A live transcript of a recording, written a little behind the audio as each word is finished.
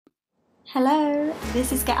Hello,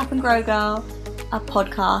 this is Get Up and Grow Girl, a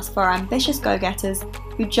podcast for ambitious go-getters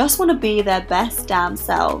who just want to be their best damn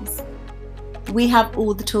selves. We have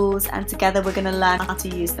all the tools and together we're going to learn how to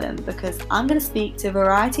use them because I'm going to speak to a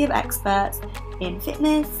variety of experts in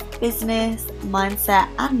fitness, business, mindset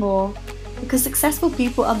and more because successful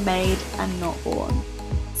people are made and not born.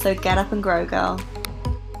 So get up and grow, girl.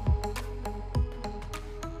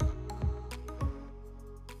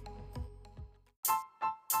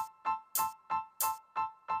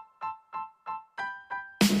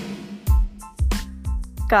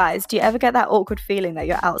 Guys, do you ever get that awkward feeling that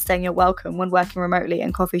you're outstaying your welcome when working remotely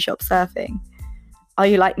in coffee shop surfing? Are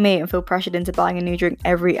you like me and feel pressured into buying a new drink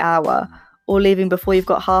every hour or leaving before you've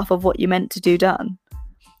got half of what you meant to do done?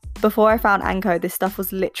 Before I found Anko, this stuff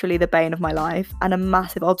was literally the bane of my life and a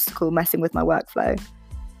massive obstacle messing with my workflow.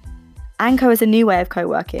 Anko is a new way of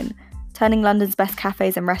co-working, turning London's best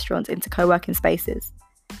cafes and restaurants into co-working spaces.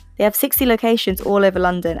 They have 60 locations all over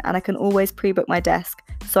London and I can always pre-book my desk,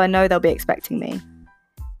 so I know they'll be expecting me.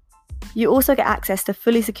 You also get access to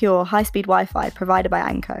fully secure high-speed Wi-Fi provided by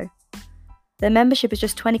Anko. Their membership is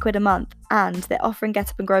just 20 quid a month and they're offering Get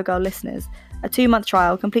Up and Grow Girl listeners a 2-month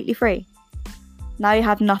trial completely free. Now you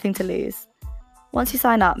have nothing to lose. Once you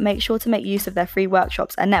sign up, make sure to make use of their free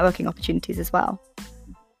workshops and networking opportunities as well.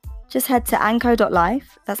 Just head to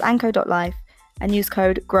anko.life, that's anko.life, and use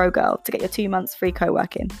code GROWGIRL to get your 2 months free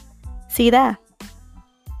co-working. See you there!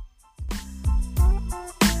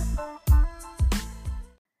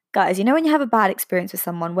 Guys, you know when you have a bad experience with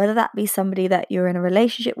someone, whether that be somebody that you're in a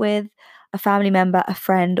relationship with, a family member, a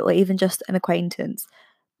friend, or even just an acquaintance,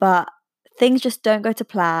 but things just don't go to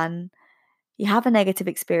plan, you have a negative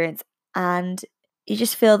experience, and you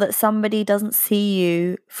just feel that somebody doesn't see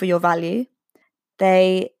you for your value,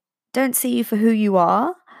 they don't see you for who you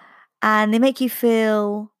are, and they make you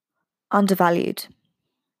feel undervalued.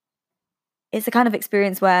 It's the kind of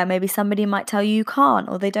experience where maybe somebody might tell you can't,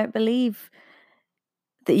 or they don't believe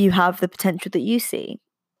that you have the potential that you see.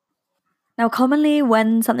 Now, commonly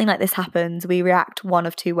when something like this happens, we react one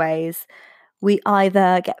of two ways. We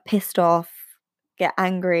either get pissed off, get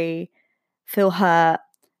angry, feel hurt,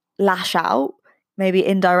 lash out, maybe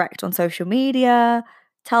indirect on social media,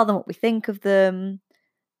 tell them what we think of them,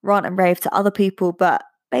 rant and rave to other people, but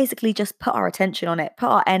basically just put our attention on it, put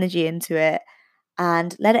our energy into it,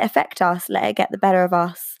 and let it affect us, let it get the better of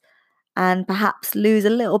us, and perhaps lose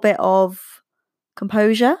a little bit of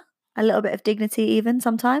composure, a little bit of dignity even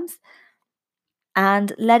sometimes,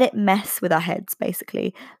 and let it mess with our heads,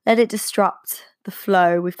 basically. Let it disrupt the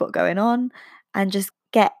flow we've got going on and just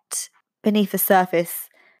get beneath the surface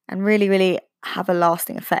and really, really have a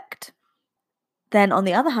lasting effect. Then on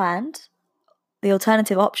the other hand, the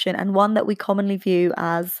alternative option, and one that we commonly view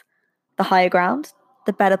as the higher ground,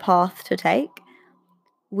 the better path to take,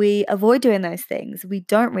 we avoid doing those things. We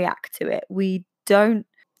don't react to it. We don't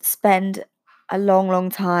spend a long, long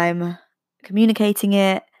time communicating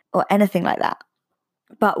it or anything like that.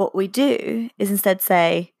 But what we do is instead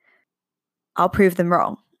say, I'll prove them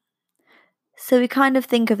wrong. So we kind of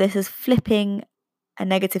think of this as flipping a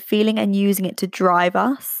negative feeling and using it to drive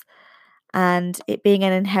us, and it being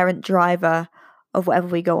an inherent driver of whatever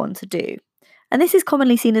we go on to do. And this is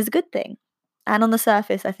commonly seen as a good thing. And on the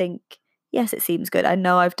surface, I think, yes, it seems good. I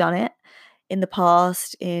know I've done it in the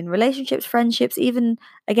past, in relationships, friendships, even,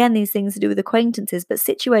 again, these things to do with acquaintances, but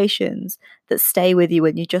situations that stay with you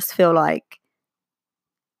when you just feel like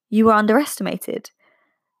you were underestimated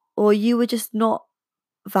or you were just not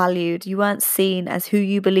valued. You weren't seen as who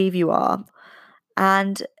you believe you are.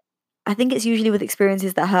 And I think it's usually with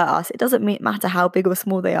experiences that hurt us. It doesn't matter how big or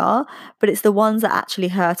small they are, but it's the ones that actually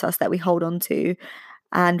hurt us that we hold on to.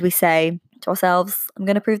 And we say to ourselves, I'm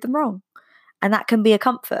going to prove them wrong. And that can be a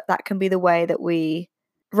comfort. That can be the way that we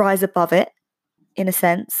rise above it, in a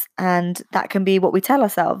sense. And that can be what we tell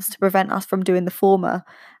ourselves to prevent us from doing the former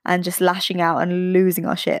and just lashing out and losing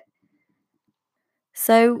our shit.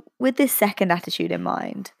 So with this second attitude in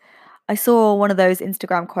mind, I saw one of those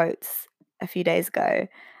Instagram quotes a few days ago,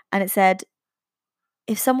 and it said,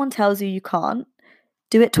 if someone tells you you can't,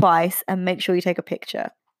 do it twice and make sure you take a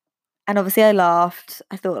picture. And obviously I laughed.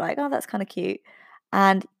 I thought like, oh, that's kind of cute.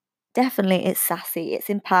 And definitely it's sassy, it's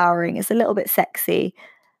empowering, it's a little bit sexy.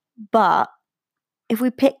 But if we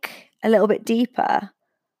pick a little bit deeper,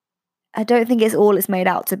 I don't think it's all it's made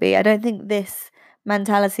out to be. I don't think this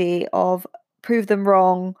mentality of prove them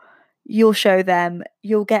wrong, you'll show them,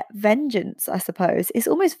 you'll get vengeance, I suppose. It's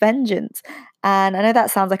almost vengeance. And I know that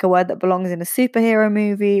sounds like a word that belongs in a superhero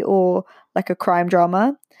movie or like a crime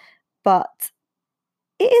drama, but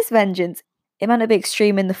it is vengeance. It might not be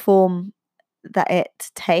extreme in the form that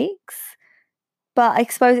it takes, But I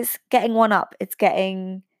suppose it's getting one up, it's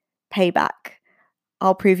getting payback.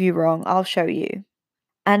 I'll prove you wrong, I'll show you.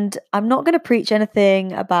 And I'm not going to preach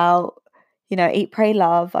anything about, eat, pray,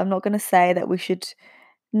 love. I'm not going to say that we should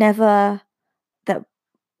never, that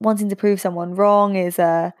wanting to prove someone wrong is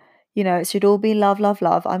it should all be love, love,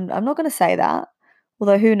 love. I'm not going to say that.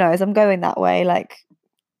 Although who knows, I'm going that way, like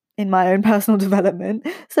in my own personal development.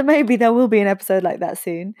 So maybe there will be an episode like that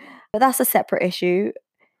soon. But that's a separate issue.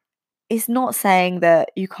 It's not saying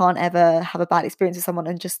that you can't ever have a bad experience with someone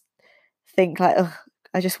and just think like, ugh,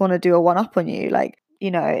 I just want to do a one up on you. Like,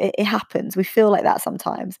 it happens. We feel like that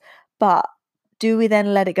sometimes. But do we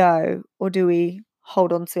then let it go, or do we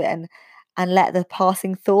hold on to it and let the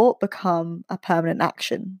passing thought become a permanent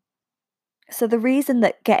action? So the reason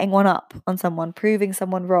that getting one up on someone, proving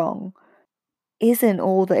someone wrong, isn't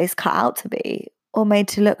all that it's cut out to be or made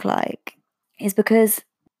to look like is because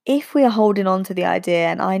if we are holding on to the idea,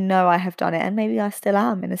 and I know I have done it, and maybe I still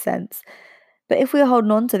am in a sense, but if we are holding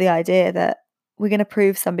on to the idea that we're going to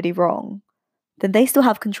prove somebody wrong, then they still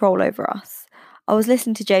have control over us. I was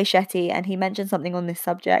listening to Jay Shetty and he mentioned something on this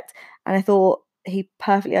subject, and I thought he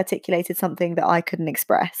perfectly articulated something that I couldn't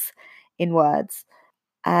express in words.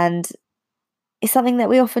 And it's something that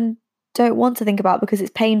we often don't want to think about because it's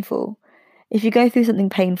painful. If you go through something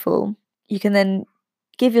painful, you can then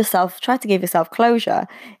try to give yourself closure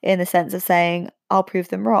in the sense of saying, I'll prove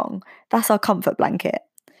them wrong. That's our comfort blanket.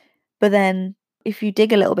 But then if you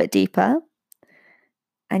dig a little bit deeper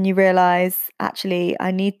and you realize, actually,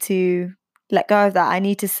 I need to let go of that. I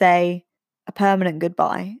need to say a permanent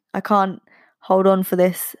goodbye. I can't hold on for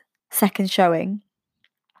this second showing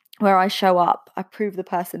where I show up, I prove the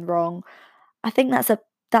person wrong. I think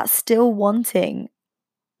that's still wanting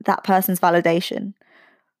that person's validation.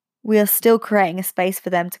 We are still creating a space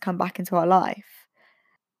for them to come back into our life.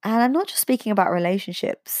 And I'm not just speaking about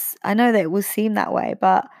relationships. I know that it will seem that way,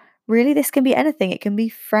 but really this can be anything. It can be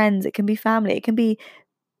friends, it can be family, it can be,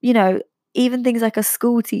 even things like a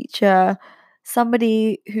school teacher,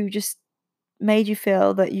 somebody who just made you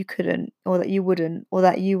feel that you couldn't, or that you wouldn't, or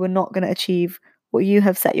that you were not going to achieve what you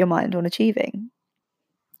have set your mind on achieving.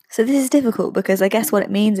 So this is difficult because I guess what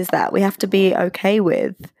it means is that we have to be okay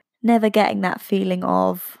with never getting that feeling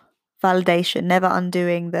of validation, never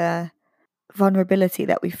undoing the vulnerability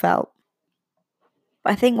that we felt.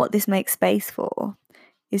 But I think what this makes space for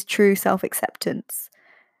is true self-acceptance.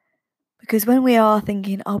 Because when we are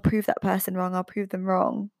thinking, I'll prove that person wrong, I'll prove them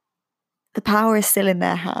wrong, the power is still in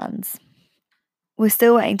their hands. We're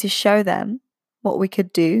still waiting to show them what we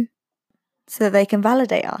could do so that they can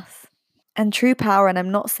validate us. And true power, and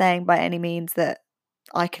I'm not saying by any means that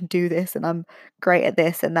I can do this and I'm great at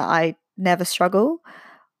this and that I never struggle.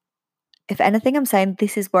 If anything, I'm saying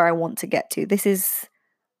this is where I want to get to. This is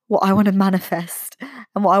what I want to manifest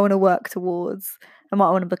and what I want to work towards and what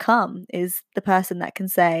I want to become is the person that can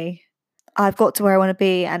say, I've got to where I want to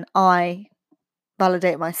be and I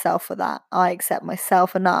validate myself for that. I accept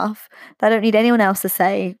myself enough that I don't need anyone else to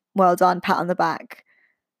say, well done, pat on the back.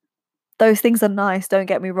 Those things are nice, don't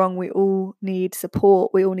get me wrong. We all need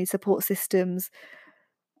support. We all need support systems.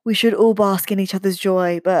 We should all bask in each other's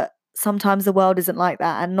joy, but sometimes the world isn't like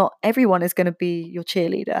that and not everyone is going to be your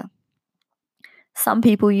cheerleader. Some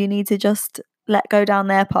people you need to just let go down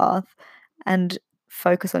their path and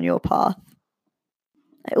focus on your path.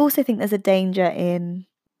 I also think there's a danger in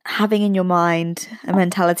having in your mind a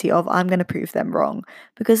mentality of I'm going to prove them wrong,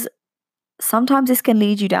 because sometimes this can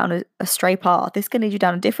lead you down a stray path. This can lead you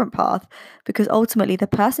down a different path because ultimately the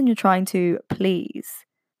person you're trying to please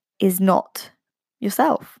is not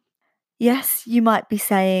yourself. Yes, you might be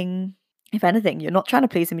saying, if anything, you're not trying to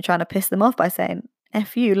please them, you're trying to piss them off by saying,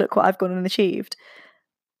 F you, look what I've gone and achieved.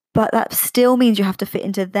 But that still means you have to fit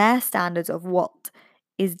into their standards of what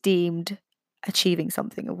is deemed achieving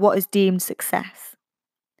something, of what is deemed success.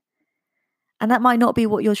 And that might not be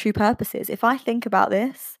what your true purpose is. If I think about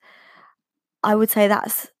this, I would say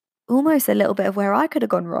that's almost a little bit of where I could have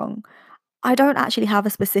gone wrong. I don't actually have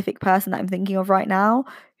a specific person that I'm thinking of right now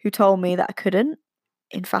who told me that I couldn't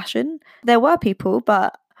in fashion. There were people,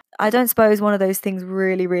 but I don't suppose one of those things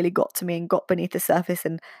really, really got to me and got beneath the surface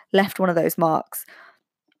and left one of those marks.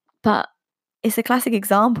 But it's a classic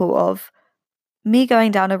example of me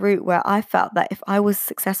going down a route where I felt that if I was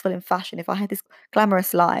successful in fashion, if I had this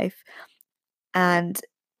glamorous life and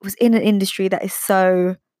was in an industry that is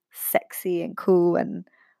so sexy and cool and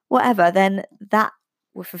whatever, then that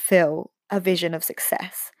would fulfill a vision of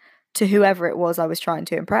success to whoever it was I was trying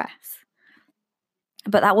to impress.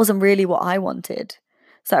 But that wasn't really what I wanted.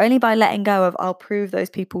 So only by letting go of I'll prove those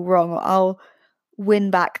people wrong or I'll win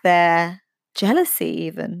back their jealousy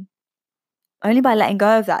even, Only by letting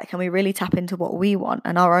go of that can we really tap into what we want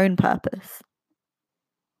and our own purpose.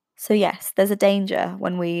 So yes, there's a danger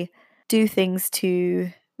when we do things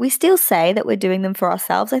we still say that we're doing them for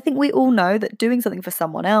ourselves. I think we all know that doing something for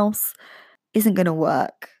someone else isn't going to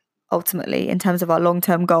work ultimately in terms of our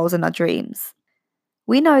long-term goals and our dreams.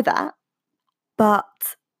 We know that,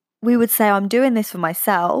 but we would say, I'm doing this for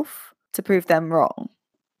myself to prove them wrong.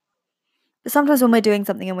 But sometimes when we're doing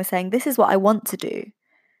something and we're saying, this is what I want to do,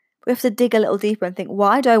 we have to dig a little deeper and think,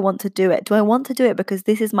 why do I want to do it? Do I want to do it because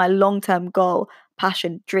this is my long-term goal,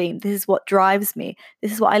 passion, dream? This is what drives me.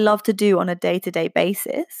 This is what I love to do on a day-to-day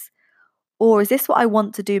basis. Or is this what I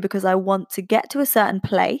want to do because I want to get to a certain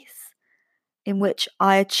place in which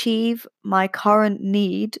I achieve my current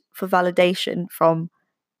need for validation from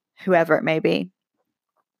whoever it may be?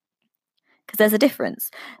 Because there's a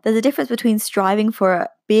difference. There's a difference between striving for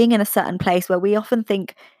being in a certain place where we often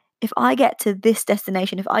think, if I get to this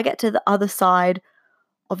destination, if I get to the other side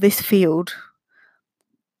of this field,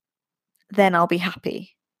 then I'll be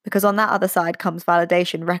happy. Because on that other side comes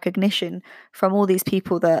validation, recognition from all these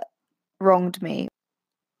people that wronged me.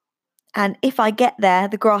 And if I get there,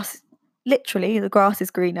 the grass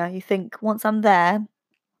is greener. You think, once I'm there,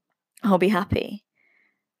 I'll be happy.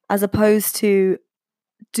 As opposed to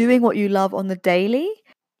doing what you love on the daily,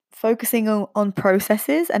 focusing on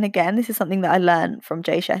processes. And again, this is something that I learned from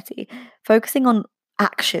Jay Shetty, focusing on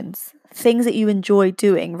actions, things that you enjoy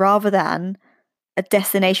doing rather than a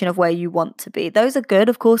destination of where you want to be. Those are good.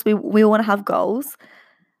 Of course, we want to have goals.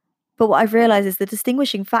 But what I've realized is the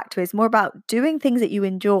distinguishing factor is more about doing things that you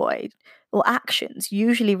enjoy, or actions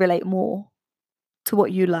usually relate more to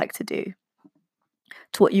what you like to do,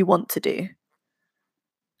 to what you want to do.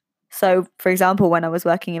 So, for example, when I was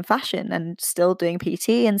working in fashion and still doing PT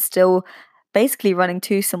and still basically running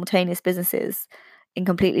two simultaneous businesses in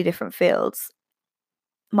completely different fields,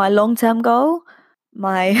 my long-term goal,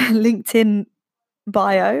 my LinkedIn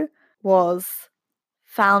bio was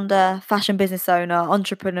founder, fashion business owner,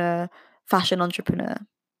 entrepreneur, fashion entrepreneur.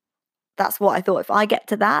 That's what I thought. If I get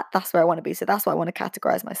to that, that's where I want to be. So that's what I want to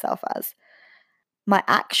categorize myself as. My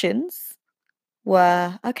actions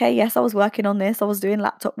were, okay, yes, I was working on this. I was doing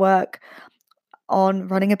laptop work on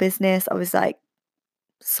running a business. I was like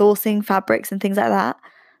sourcing fabrics and things like that.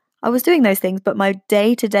 I was doing those things, but my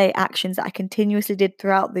day-to-day actions that I continuously did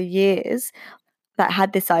throughout the years that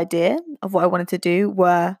had this idea of what I wanted to do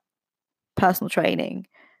were personal training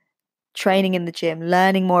in the gym,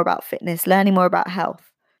 learning more about fitness, learning more about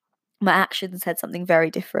health. My actions said something very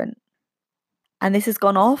different. And this has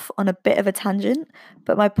gone off on a bit of a tangent,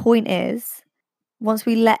 but my point is, once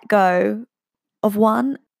we let go of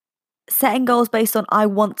setting goals based on I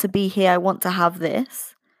want to be here, I want to have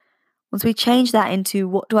this, once we change that into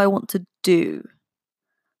what do I want to do?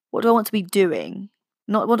 What do I want to be doing?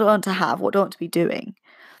 Not what do I want to have, what do I want to be doing?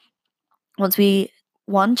 Once we,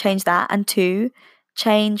 one, change that, and two,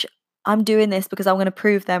 change I'm doing this because I'm going to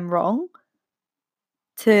prove them wrong,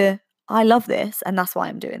 to I love this and that's why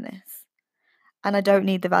I'm doing this. And I don't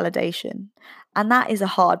need the validation. And that is a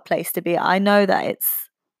hard place to be. I know that it's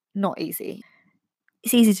not easy.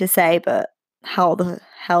 It's easy to say, but how the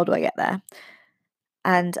hell do I get there?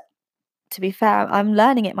 And to be fair, I'm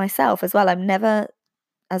learning it myself as well. I'm never,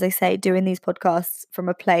 as I say, doing these podcasts from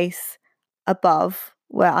a place above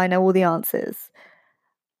where I know all the answers.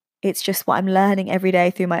 It's just what I'm learning every day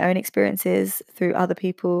through my own experiences, through other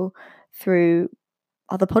people, through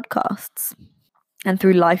other podcasts, and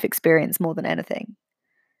through life experience more than anything.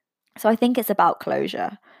 So I think it's about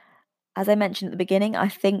closure. As I mentioned at the beginning, I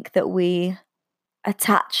think that we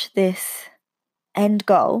attach this end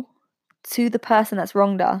goal to the person that's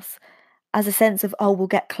wronged us as a sense of, oh, we'll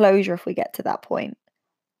get closure if we get to that point.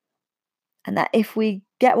 And that if we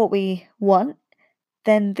get what we want,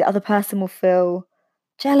 then the other person will feel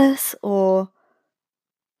jealous or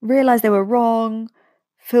realize they were wrong,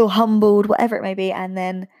 feel humbled, whatever it may be, and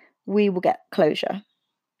then we will get closure.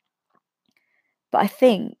 But I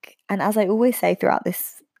think, and as I always say throughout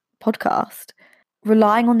this podcast,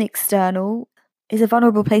 relying on the external is a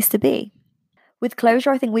vulnerable place to be. With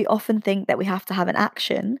closure, I think we often think that we have to have an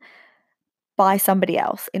action by somebody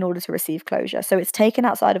else in order to receive closure. So it's taken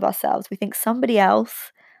outside of ourselves. We think somebody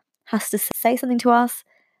else has to say something to us,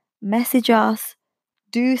 message us,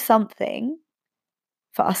 do something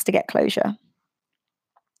for us to get closure.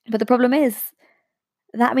 But the problem is,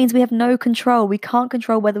 that means we have no control. We can't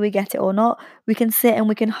control whether we get it or not. We can sit and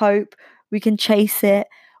we can hope, we can chase it,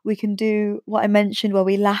 we can do what I mentioned where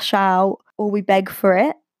we lash out or we beg for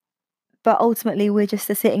it. But ultimately, we're just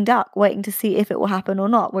a sitting duck waiting to see if it will happen or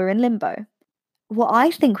not. We're in limbo. What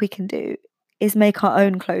I think we can do is make our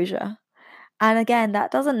own closure. And again,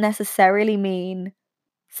 that doesn't necessarily mean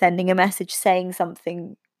sending a message, saying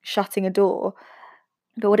something, shutting a door.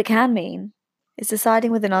 But what it can mean is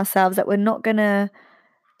deciding within ourselves that we're not going to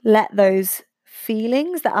let those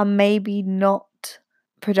feelings that are maybe not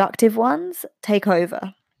productive ones take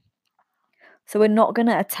over. So we're not going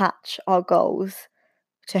to attach our goals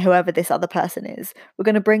to whoever this other person is. We're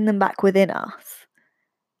going to bring them back within us.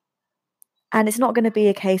 And it's not going to be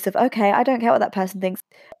a case of, okay, I don't care what that person thinks.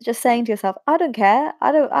 Just saying to yourself, I don't care.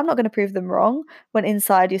 I'm not going to prove them wrong, when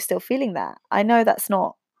inside you're still feeling that. I know that's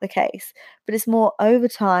not the case, but it's more over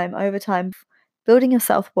time, building your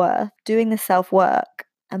self-worth, doing the self-work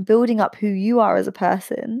and building up who you are as a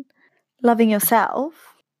person, loving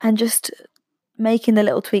yourself and just making the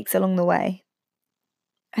little tweaks along the way.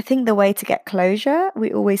 I think the way to get closure,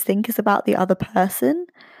 we always think is about the other person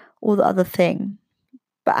or the other thing.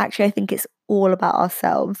 But actually, I think it's all about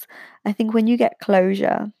ourselves. I think when you get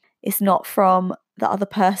closure, it's not from the other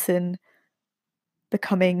person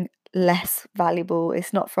becoming less valuable.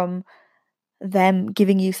 It's not from them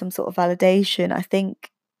giving you some sort of validation. I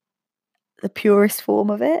think the purest form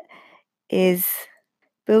of it is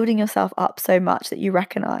building yourself up so much that you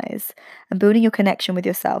recognize, and building your connection with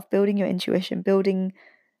yourself, building your intuition, building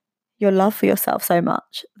your love for yourself so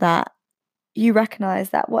much that you recognize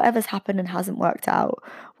that whatever's happened and hasn't worked out,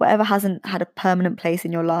 whatever hasn't had a permanent place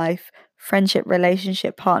in your life, friendship,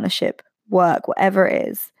 relationship, partnership, work, whatever it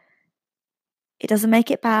is, it doesn't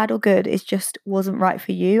make it bad or good. It just wasn't right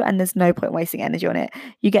for you, and there's no point wasting energy on it.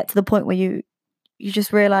 You get to the point where you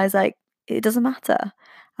just realize, like, it doesn't matter.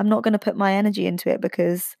 I'm not going to put my energy into it,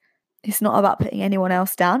 because it's not about putting anyone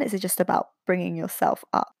else down. It's just about bringing yourself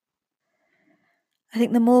up. I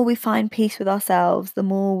think the more we find peace with ourselves, the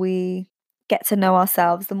more we get to know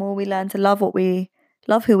ourselves, the more we learn to love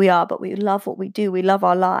who we are, but we love what we do. We love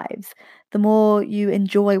our lives. The more you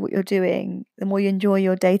enjoy what you're doing, the more you enjoy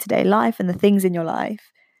your day-to-day life and the things in your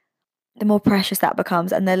life, the more precious that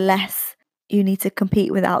becomes, and the less you need to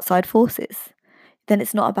compete with outside forces. Then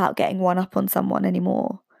it's not about getting one up on someone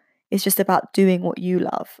anymore. It's just about doing what you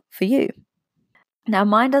love for you. Now,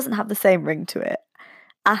 mine doesn't have the same ring to it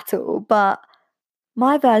at all, but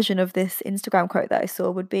my version of this Instagram quote that I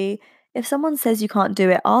saw would be, if someone says you can't do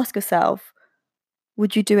it, ask yourself,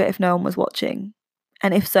 would you do it if no one was watching?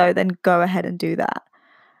 And if so, then go ahead and do that.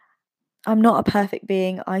 I'm not a perfect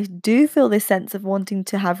being. I do feel this sense of wanting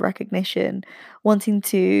to have recognition,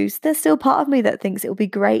 there's still part of me that thinks it would be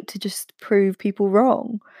great to just prove people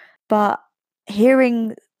wrong. But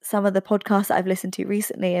hearing some of the podcasts that I've listened to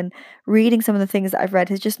recently and reading some of the things that I've read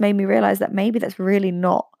has just made me realize that maybe that's really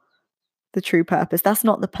not the true purpose. That's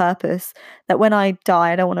not the purpose. That when I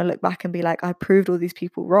die, I don't want to look back and be like, I proved all these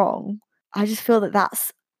people wrong. I just feel that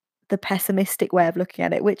that's the pessimistic way of looking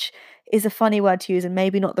at it, which is a funny word to use and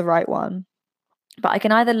maybe not the right one. But I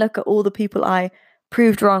can either look at all the people I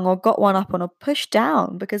proved wrong or got one up on or pushed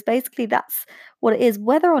down, because basically that's what it is.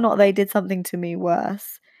 Whether or not they did something to me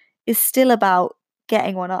worse is still about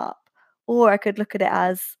getting one up. Or I could look at it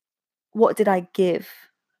as, what did I give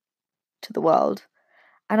to the world?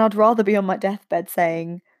 And I'd rather be on my deathbed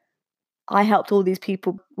saying, I helped all these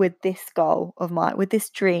people with this goal of mine, with this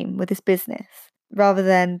dream, with this business, rather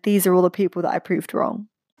than these are all the people that I proved wrong.